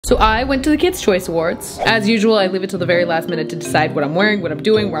So I went to the Kids' Choice Awards. As usual, I leave it till the very last minute to decide what I'm wearing, what I'm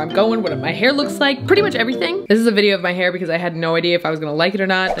doing, where I'm going, what my hair looks like, pretty much everything. This is a video of my hair because I had no idea if I was gonna like it or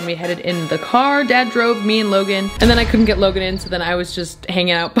not. Then we headed in the car, Dad drove, me and Logan, and then I couldn't get Logan in, so then I was just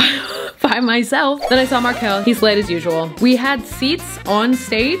hanging out by myself. Then I saw Markel, he's late as usual. We had seats on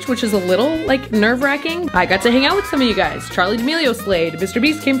stage, which is a little like nerve-wracking. I got to hang out with some of you guys. Charlie D'Amelio slayed, Mr.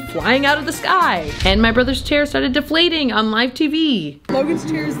 Beast came flying out of the sky, and my brother's chair started deflating on live TV. Logan's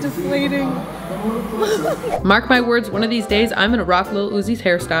chair is deflating. Mark my words, one of these days I'm gonna rock Lil Uzi's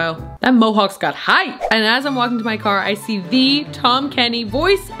hairstyle. That mohawk's got height. And as I'm walking to my car, I see the Tom Kenny,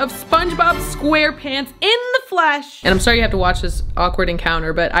 voice of SpongeBob SquarePants, in the flesh. And I'm sorry you have to watch this awkward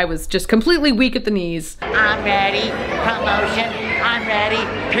encounter, but I was just completely weak at the knees. I'm ready. Promotion. I'm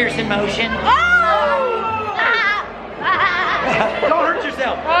ready. Pearson motion. Oh! Don't hurt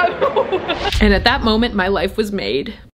yourself. And at that moment, my life was made.